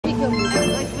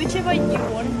whichever you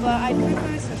want, but I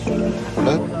prefer sashimi. 好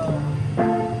嘞。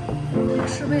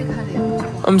吃味看着也不错。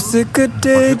 I'm sick of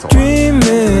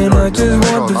daydreaming. I just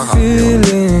want the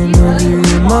feeling of you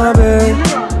in my bed.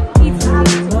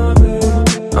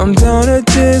 I'm down to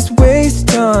just waste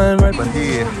time. 本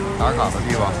地打卡的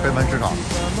地方，黑门市场。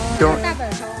大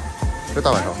阪烧。这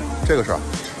大阪烧，这个是？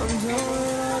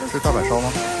是大阪烧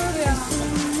吗？对啊。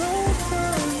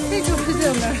这就是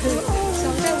这边是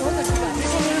小菜，我可知道，这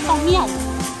后面是放面的。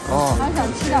哦。还想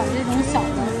吃点这种小的。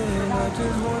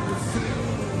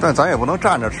 但咱也不能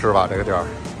站着吃吧，这个地儿。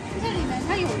这里面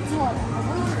它有坐的。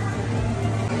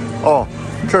哦，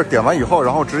这是点完以后，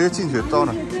然后直接进去到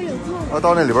那，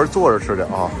到那里边坐着吃去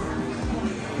啊。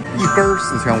一根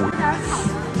4500。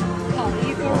烤的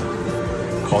一根。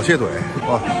烤蟹腿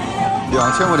啊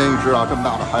，2000块钱一只啊，这么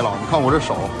大的海老，你看我这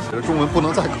手，这中文不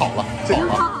能再烤了，这个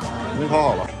已经烤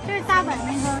好了。这是大阪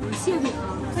那个蟹饼，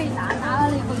可以拿完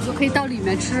了以后，你就可以到里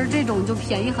面吃，这种就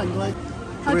便宜很多。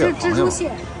啊，这是蜘蛛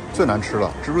蟹。 最难吃了，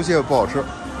蜘蛛蟹不好吃。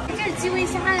这是基围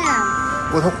虾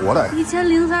呀！哇，它活的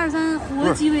1043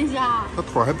活基围虾，它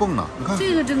腿还蹦呢，你看。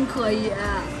这个真可以。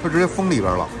它直接封里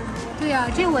边了。对呀，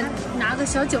这我拿个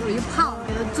小酒一泡，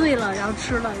给它醉了，然后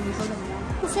吃了，你说怎么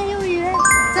样？鲜鱿鱼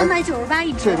398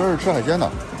一只。这边是吃海鲜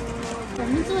的。我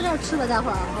们坐这儿吃吧，待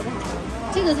会儿好不好？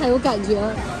这个才有感觉。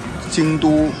京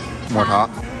都抹茶，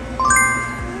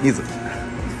妮子。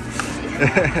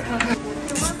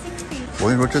我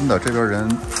跟你说真的，这边人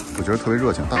我觉得特别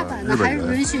热情。大阪的还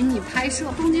允许你拍摄，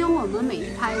东京我们每一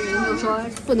拍人就说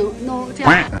不能 no 这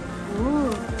样。哦，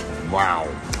哇哦！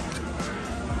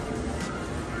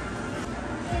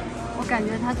我感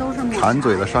觉它都是抹茶。馋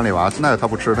嘴的山里娃，那他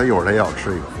不吃，他一会儿他也要吃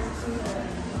一个。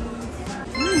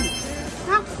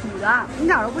它苦的，一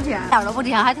点都不甜，一点都不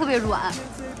甜，还特别软。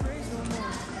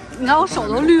你看我手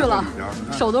都绿了，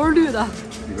手都是绿的。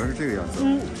里边是这个样子。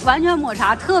完全抹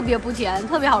茶，特别不甜，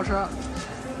特别好吃。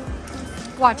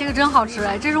 哇，这个真好吃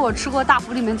哎！这是我吃过大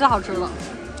福里面最好吃的。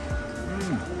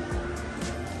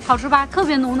好吃吧？特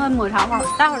别浓的抹茶味儿。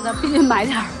待会儿咱必须买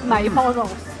点，买一包走。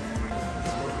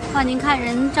哇，您看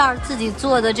人这儿自己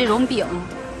做的这种饼，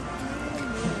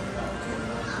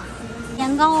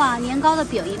年糕啊，年糕的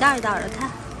饼一袋一袋的，看，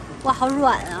哇，好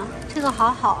软啊！这个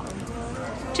好好。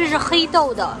这是黑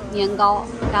豆的年糕，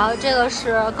然后这个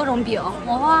是各种饼，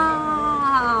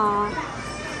哇！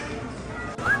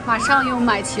 马上又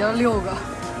买齐了6个，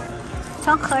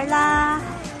装盒啦！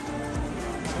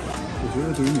我觉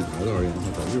得对于女孩子而言的话，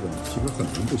在日本其实很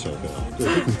难不消费，对，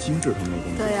都很精致，他们的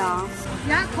东西。对呀，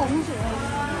牙口水，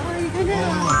你看这个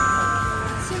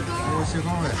蟹膏，蟹膏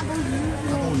哎，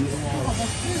大鲍鱼，好的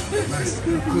，nice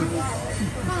good，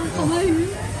 大鲍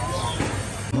鱼。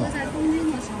我在东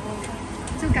京的时候，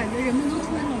就感觉人们都特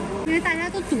别冷漠，因为大家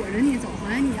都躲着你走，好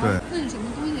像你要问什么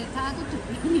东西，大家都躲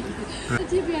着你。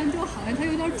 这边就好像他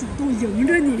有点主动迎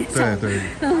着你，对，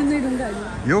那种感觉。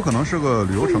也有可能是个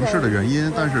旅游城市的原因，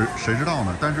但是谁知道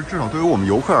呢？但是至少对于我们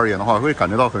游客而言的话，会感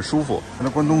觉到很舒服。那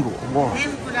关东煮，哇，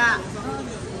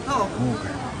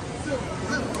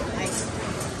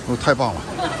哦，太棒了！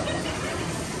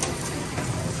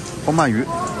哦，鳗鱼，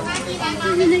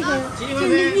就是那个，就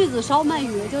是玉子烧鳗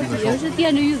鱼，就是底下是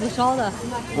垫着玉子烧的。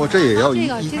哇，这也要这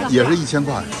个也是1000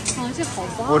块。啊，这好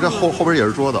棒！我这后边也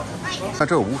是桌子，看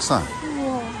这有乌伞。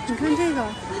 你看这个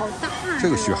好大、啊，这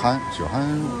个雪蛤，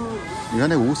你看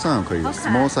那个无伞可以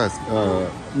 ，small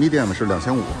size，medium 是2500。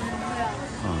对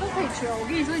啊，都可以吃。我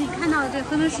跟你说，你看到的这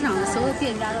黑门市场的所有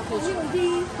店家都可以吃，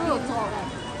都有座位，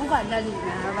不管在里面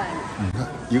还是外面。你看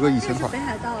一个1000块。北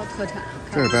海道的特产。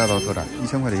这是北海道特产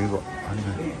，1000块的一个啊！你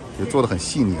看也做的很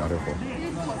细腻啊，这活。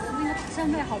烤的那个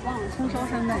扇贝好棒，葱烧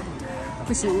扇贝。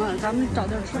不行了，咱们找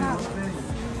地儿吃饭了。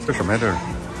这什么呀？这是？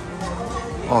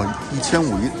哦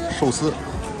，1500一寿司。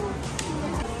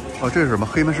 哦，这是什么？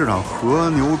黑门市场和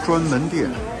牛专门店，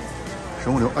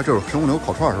神户牛啊，这是神户牛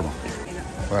烤串是吗？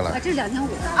我也来。这是2500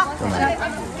啊，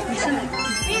你吃哪个？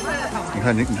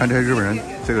你看这些日本人，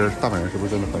这个大阪人是不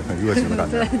是真的很热情的感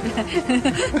觉？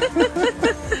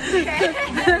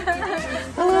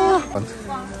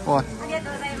哇！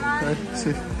哎，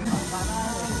谢谢。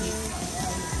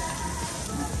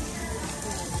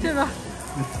对吧？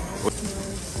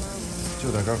就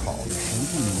在这儿烤神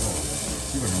户牛肉。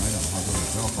 基本上来讲的话，就是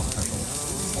不要烤得太熟，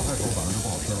烤太熟反而就不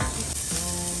好吃了。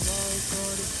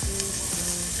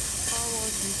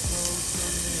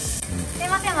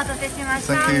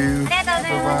Thank you， 拜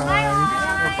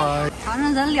拜。尝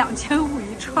尝咱2500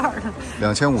一串的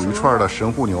，2500一串的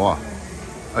神户牛啊，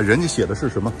人家写的是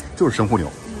什么？就是神户牛。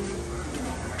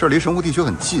这离神户地区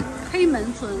很近。黑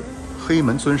门村。黑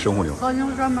门村神户牛。和牛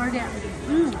专门店。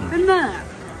真嫩。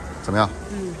怎么样？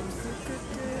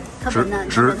特别嫩。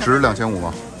值2500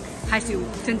吗？还行，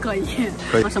真可以。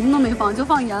可以我什么都没放，就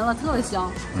放盐了，特香，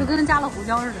就跟加了胡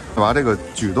椒似的。把这个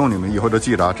举动你们以后就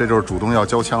记着啊，这就是主动要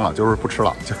交枪了，就是不吃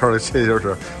了，就是这就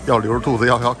是要留着肚子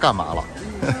要干嘛了。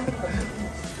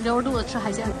留着肚子吃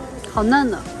海鲜，好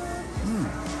嫩的。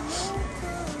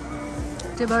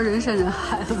这边人山人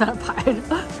海的在那排着。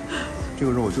这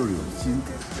个肉就是有筋，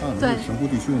对，神户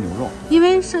地区的牛肉。因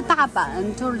为是大阪，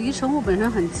就是离神户本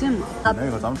身很近嘛。那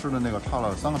个咱们吃的那个差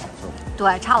了3个档次。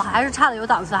对，还是差的有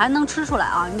档次，还能吃出来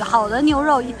啊。好的牛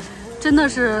肉真的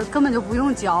是根本就不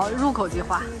用嚼，入口即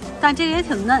化。但这个也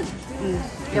挺嫩，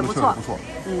也不错，不错。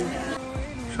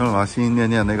吃了吧，心心念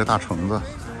念那个大橙子。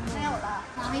没有了，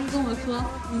阿姨跟我说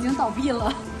已经倒闭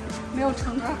了，没有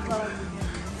橙子喝了。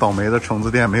倒霉的橙子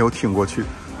店没有挺过去。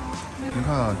你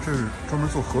看啊，这是专门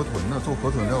做河豚的，做河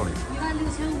豚料理。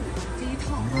16500这一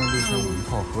套。16500一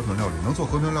套河豚料理，能做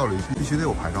河豚料理必须得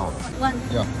有牌照的。One.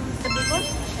 Yeah. The big one?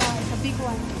 The big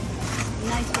one.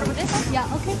 Nice one. This one? Yeah.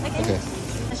 Okay. Okay.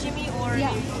 Sashimi or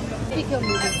Yeah. Pick your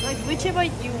movie. like whichever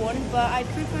you want, but I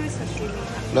prefer sashimi.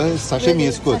 The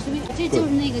sashimi is good. 这就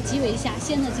是那个基围虾，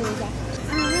鲜的基围虾。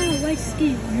啊 ，white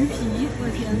skin 鱼皮，我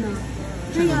的天哪！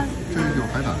这个有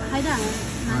海胆。海胆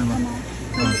拿一个吗？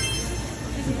可以。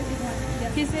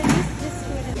This is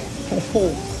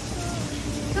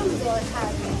这么多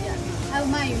菜可以点，还有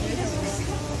鳗鱼，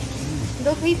你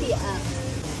都可以点。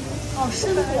哦，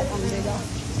参广这叫。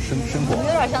参广。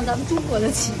有点像咱们中国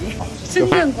的企业。深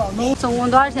圳广东。总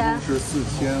共多少钱？是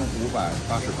4580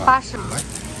块。80。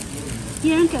一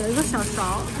人给了一个小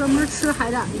勺，专门吃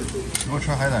海胆的。如果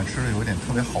吃海胆吃的有点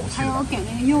特别豪气。还有给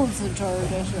那个柚子汁儿，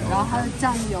这是，然后还有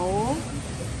酱油，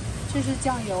这是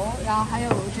酱油，然后还有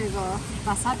这个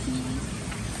瓦萨皮，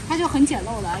它就很简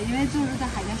陋的，因为就是在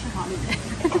海鲜市场里面。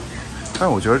但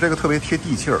是我觉得这个特别贴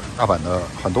地气儿，大阪的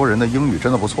很多人的英语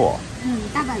真的不错。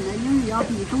大阪的英语要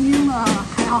比东京的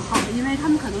还要好，因为他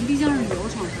们可能毕竟是旅游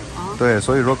城市啊。对，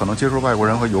所以说可能接触外国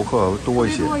人和游客多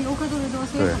一些。游客特别多，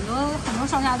所以很多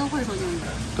商家都会说英语。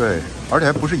对，而且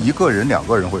还不是1个人、2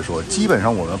个人会说，基本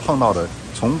上我们碰到的，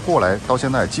从过来到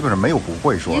现在，基本上没有不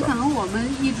会说的。也可能我们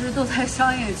一直都在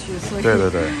商业区，所以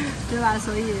对吧？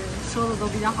所以说的都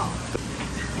比较好。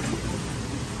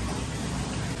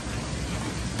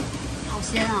好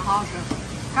鲜啊，好好吃！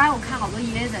刚才我看好多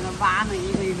爷爷在那挖呢，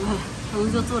一个一个，可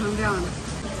能就做成这样的。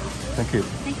Thank you。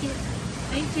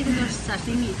哎，这个就是沙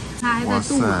西米，它还在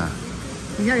冻呢。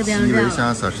你看这边基围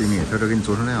虾沙西米，它这给你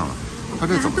做成这样了。它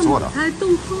这怎么做的？它还冻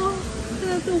汤，这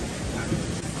个冻。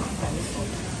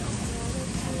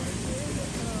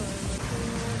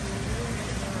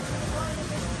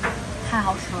太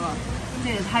好吃了，这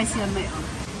也太鲜美了。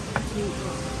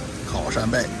烤扇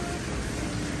贝。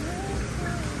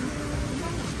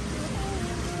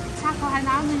虾壳还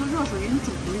拿那个热水给你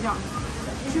煮一下，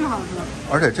巨好吃。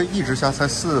而且这一只虾才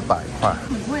400块，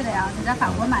很贵的呀！你在法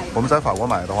国买，我们在法国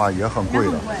买的话也很贵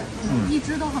的，一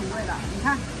只都很贵的。你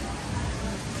看，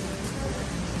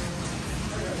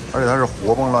而且它是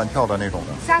活蹦乱跳的那种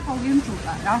的。虾头给你煮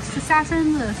的，然后是虾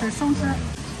身子是生吃，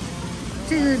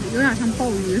这个有点像鲍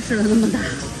鱼似的那么大。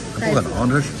不可能，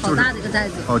这是好大的一个袋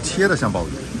子。哦，切的像鲍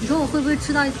鱼。你说我会不会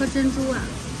吃到一颗珍珠啊？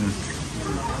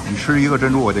你吃1个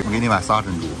珍珠，我得给你买3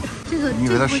珍珠。这个你以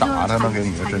为他傻，他能给你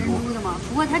一个珍珠的吗？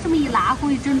不过他这么一拉，估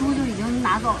计珍珠就已经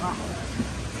拿走了。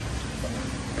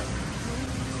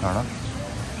哪儿呢？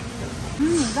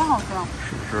真好吃。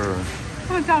是不是？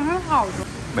这个酱真好吃。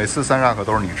每次3rack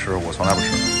都是你吃，我从来不吃。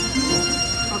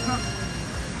好吃，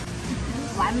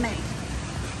完美，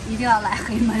一定要来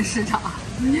黑门市场，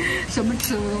什么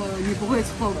吃的都有，你不会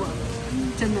错过，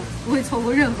真的不会错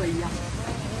过任何一样。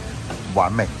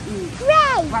完美。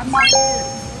完美。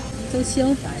都鲜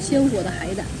活的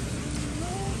海胆。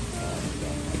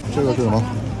这个是什么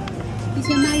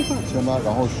？1800一份。1800，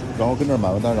然后跟这儿买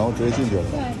完单，然后直接进去了。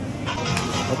对。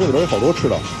这里边有好多吃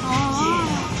的。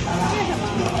这是什么？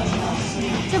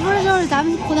这不是就是咱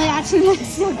们葡萄牙吃那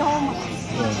蟹膏吗？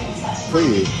对，可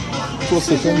以做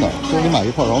刺身的，就是你买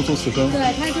一块，然后做刺身。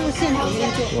对，他就是现场给你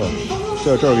做。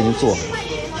对，这儿给你做。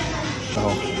然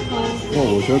后，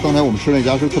我觉得刚才我们吃那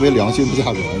家是特别良心的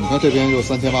价格，你看这边就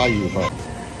3800一份。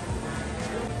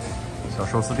小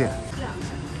寿司店。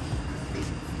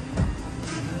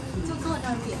就坐这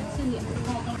儿点，现点。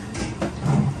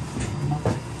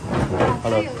还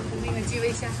有那个基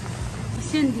围虾，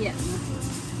现点的，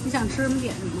你想吃什么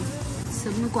点什么，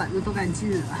什么馆子都敢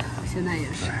进啊！现在也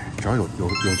是，只要有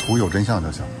图有真相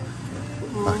就行。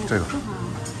哎，这个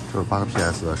就是8个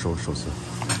PS 的寿司。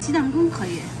鸡蛋羹可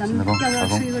以，咱们要不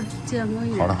要吃一个鸡蛋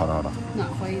羹？好的，暖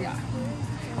和一点。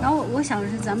然后我想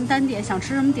是咱们单点，想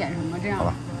吃什么点什么，这样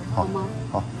好吗？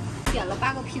好。点了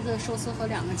8个披萨寿司和2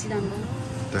个鸡蛋羹。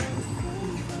对。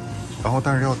然后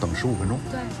但是要等15分钟。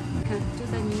对，你看就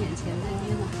在你眼前在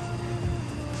捏呢。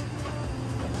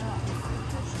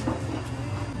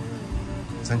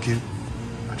Thank you，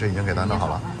 这已经给咱弄好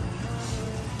了。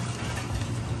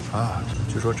啊，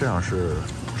据说这样是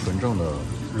纯正的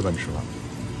日本吃法。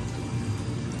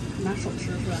拿手吃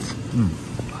是吧？嗯，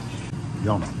一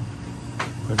样的，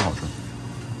非常好吃。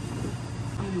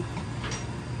嗯，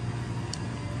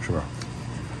是不是？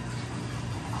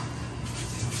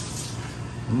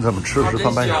你怎么吃的是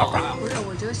翻白眼儿？不是，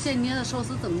我觉得现捏的寿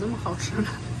司怎么那么好吃呢？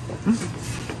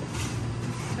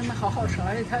真的好好吃，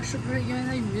而且它是不是因为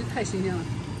它鱼太新鲜了？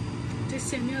这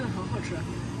现捏的好好吃。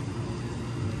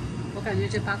我感觉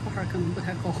这8块可能不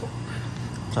太够。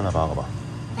再来8个吧。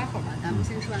8会儿吧，咱们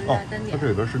先吃完再单点。它这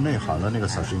里边是内含了那个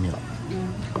sashimi了。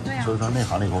嗯，对呀。所以它内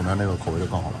含了以后，它那个口味就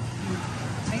更好了。嗯，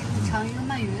哎，你尝一个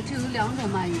鳗鱼，这有2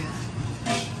种鳗鱼。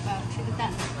吃个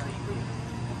蛋，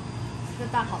这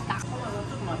个蛋好大。太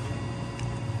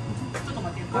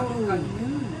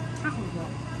好吃了。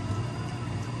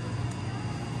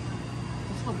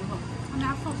不错不错，他们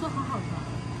家寿司很好吃。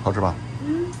好吃吧？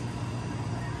嗯。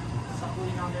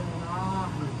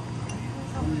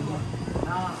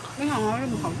没想到这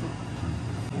么好吃。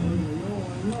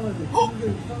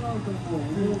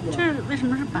这是为什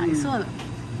么是白色的？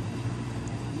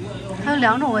它有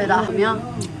2种味道，怎么样？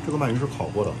这个鳗鱼是烤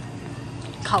过的。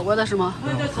烤过的是吗？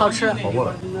好吃。烤过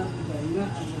的。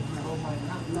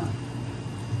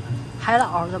海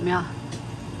老怎么样？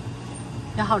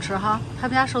也好吃哈，他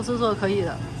们家寿司做的可以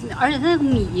的，而且那个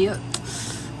米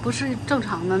不是正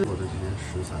常的。我的这些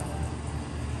食材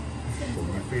手艺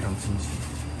非常精细。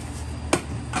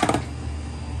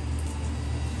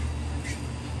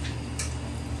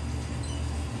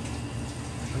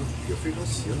也非常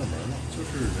邪了门了，就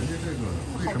是人家这个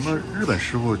为什么日本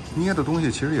师傅捏的东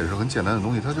西其实也是很简单的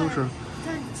东西，它就是。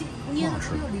但是捏的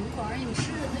特别有灵魂，而且你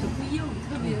吃的它又不硬，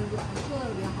特别软，特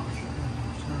别好吃。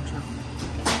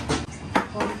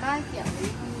我们刚才点了一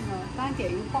个刚才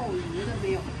点一个鲍鱼的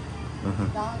没有，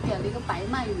然后点了一个白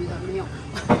鳗鱼的没有，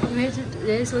因为这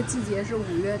人家说季节是5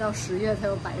月到10月才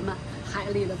有白鳗，海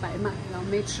里的白鳗，然后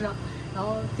没吃上，然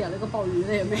后点了个鲍鱼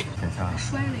的也没有，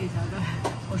摔了一下，对。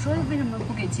我说为什么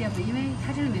不给芥末？因为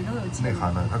它这里面都有芥末。内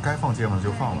含的，它该放芥末就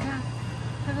放了。你看，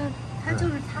它就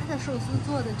是它的寿司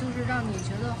做的，就是让你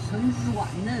觉得很软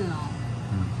嫩啊。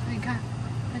嗯。所以你看，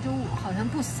它就好像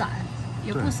不散，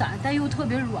也不散，但又特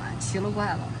别软，奇了怪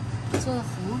了，做的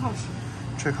很好吃。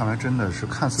这看来真的是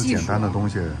看似简单的东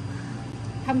西。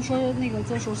他们说那个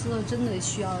做寿司的真的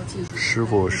需要技术。师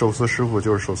傅，寿司师傅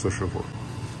就是寿司师傅。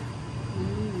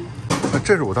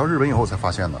这是我到日本以后才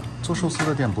发现的，做寿司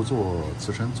的店不做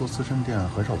刺身，做刺身店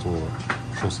很少做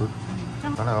寿司。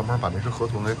咱俩要不然把那只河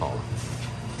豚给搞了，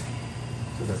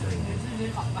就在这里。自己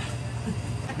搞吧。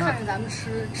他看着咱们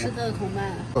吃的同伴，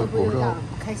会不会有点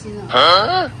不开心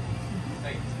啊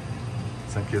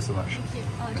？Thank you so much。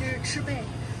哦，这是赤贝，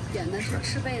点的是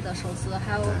赤贝的寿司，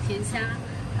还有甜虾，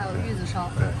还有玉子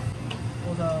烧。对。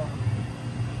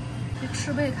这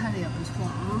赤贝看着也不错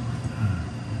啊。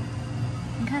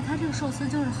你看它这个寿司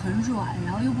就是很软，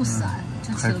然后又不散，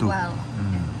就奇了怪了。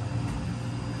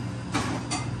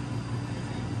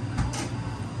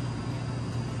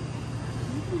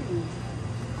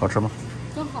好吃吗？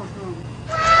真好吃。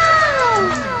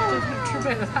这赤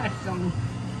贝的太香了，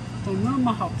怎么那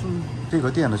么好吃呢？这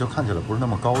个店呢，就看起来不是那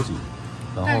么高级，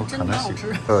然后很难洗。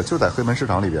就在黑门市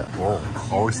场里边。哦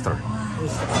 ，oyster，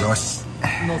 有洗。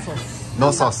No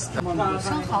sauce。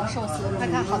生蚝寿司，快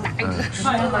看好大一只！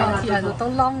天哪，都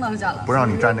啷啷下了。不让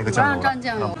你蘸那个酱油。不让蘸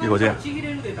酱油。一口气。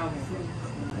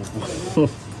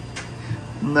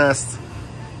Nice。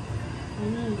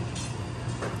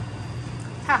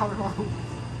太好吃了。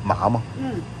麻吗？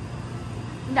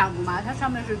一点不麻，它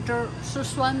上面是汁儿，是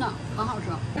酸的，很好吃。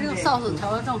它这个 sauce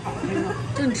调的正好，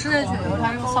就你吃下去以后，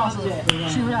它这个 sauce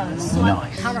是有点酸。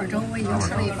茶碗蒸我已经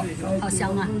吃了一口，好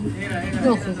香啊，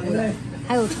热乎乎的。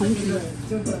还有橙皮，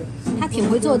它挺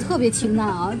会做，特别清淡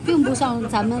啊，并不像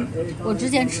我之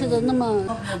前吃的那么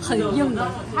很硬的，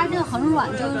它这个很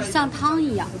软，就是像汤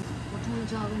一样。我终于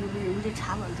知道为什么人家这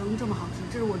茶碗蒸这么好吃，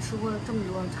这是我吃过这么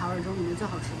多茶碗蒸里面最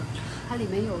好吃的。它里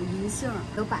面有银杏，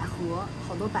有百合，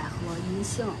好多百合、银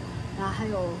杏，然后还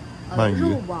有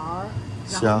肉丸，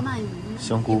然后鳗鱼、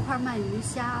香菇、一块鳗鱼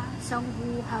虾、香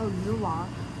菇，还有鱼丸。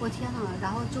我天哪！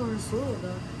然后就是所有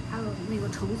的。还有那个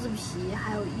橙子皮，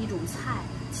还有一种菜，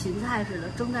芹菜似的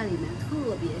蒸在里面，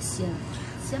特别鲜，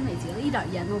鲜美极了，一点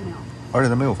盐都没有。而且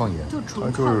它没有放盐，就纯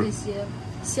靠这些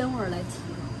鲜味来提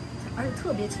的，而且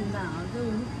特别清淡啊，就是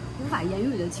无法言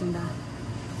语的清淡。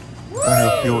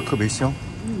但是又特别香，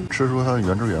吃出它的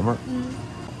原汁原味。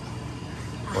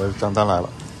咱来了，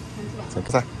再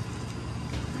不在？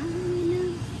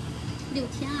 6200，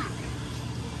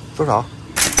多少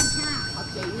？6200，好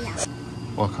便宜啊！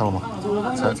哇，看了吗？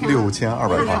才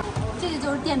6200块。这个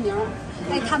就是店名，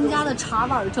哎，他们家的茶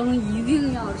碗蒸一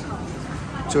定要尝。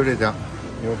就这家，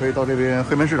你们可以到这边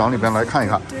黑门市场里边来看一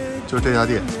看，就这家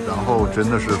店，然后真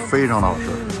的是非常的好吃，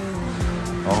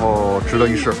然后值得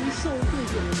一试。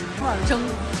茶碗蒸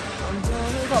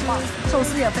特棒，寿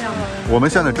司也非常棒。我们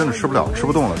现在真的吃不动了。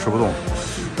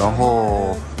然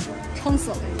后撑死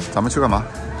了。咱们去干嘛？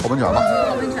泡温泉吧。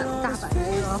泡温泉，大阪这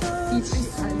个地铁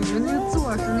里面那个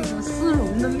座是那个丝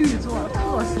绒的绿座，特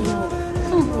舒服，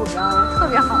复古的，特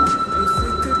别好。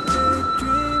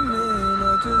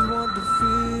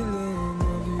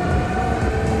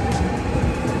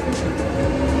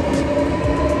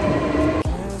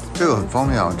这个很方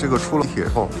便啊，这个出了地铁以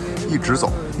后一直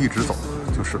走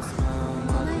就是。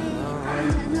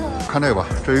看这个吧，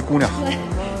这一姑娘。对，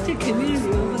这肯定是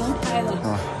里面不能拍的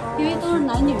啊，因为都是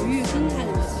男女浴分开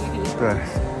的嘛，所以肯定。对，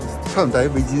她怎么戴一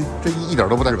围巾？这一点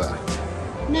都不带日本。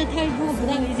那她如果不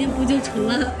戴围巾，不就成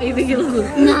了 AV 了？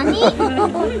哪里？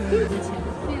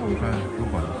费用入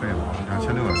馆的费用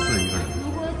2640一个人。如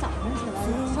果早上起来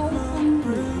稍风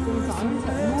冷，就是早上起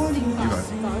来 morning 早上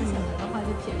起来的话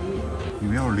就便宜。你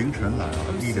们要是凌晨来啊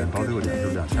，1点到6点就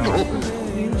2200。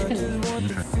凌晨。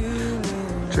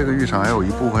这个浴场还有一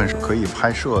部分是可以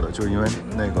拍摄的，就是因为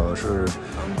那个是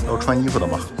要穿衣服的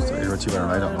嘛，所以说基本上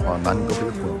来讲的话，男女都可以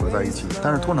混合在一起。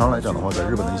但是通常来讲的话，在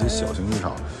日本的一些小型浴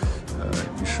场，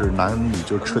你是男女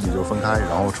就彻底就分开，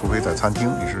然后除非在餐厅，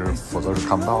否则是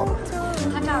看不到的。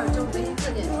它这儿就唯一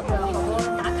特点就是好多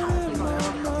打卡的地方，然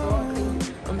后好多可以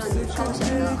让你挑选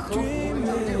的和服，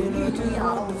就是这种绿衣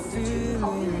啊，去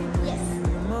泡。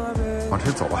往这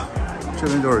走吧，这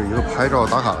边就是一个拍照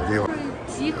打卡的地方。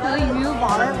集合于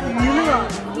玩娱乐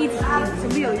一体，什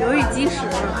么有游泳机室，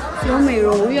有美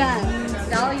容院，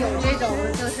然后有这种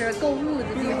就是购物的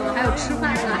地方，还有吃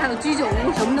饭的，还有居酒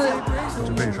屋，什么都有。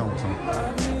准备上5层。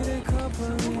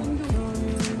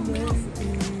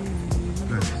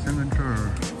对，先跟这儿。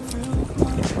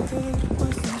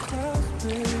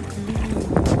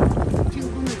这个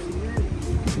风的庭院。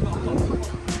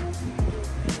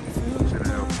这边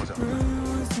有泡脚的，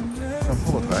像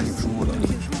泡泡腿还挺舒服的，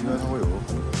因为它会有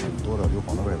很多的硫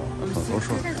磺的味道，很多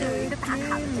说。这就有一个打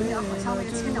卡的景点，好像是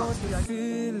千鸟居。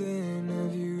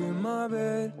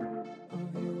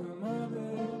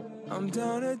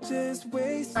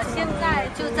现在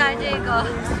就在这个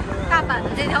大阪的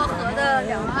这条河的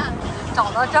两岸，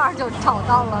找到这儿就找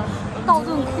到了道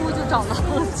顿窟，就找到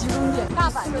了集中点。大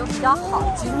阪就比较好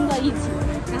集中在一起，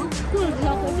然后过了这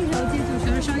条河，这条街就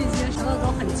全是商业街，什么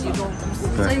都很集中，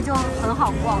所以就很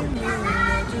好逛。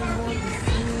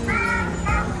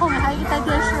后面还有一个带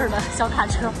电视的小卡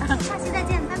车。下期再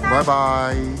见，拜拜。拜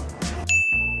拜。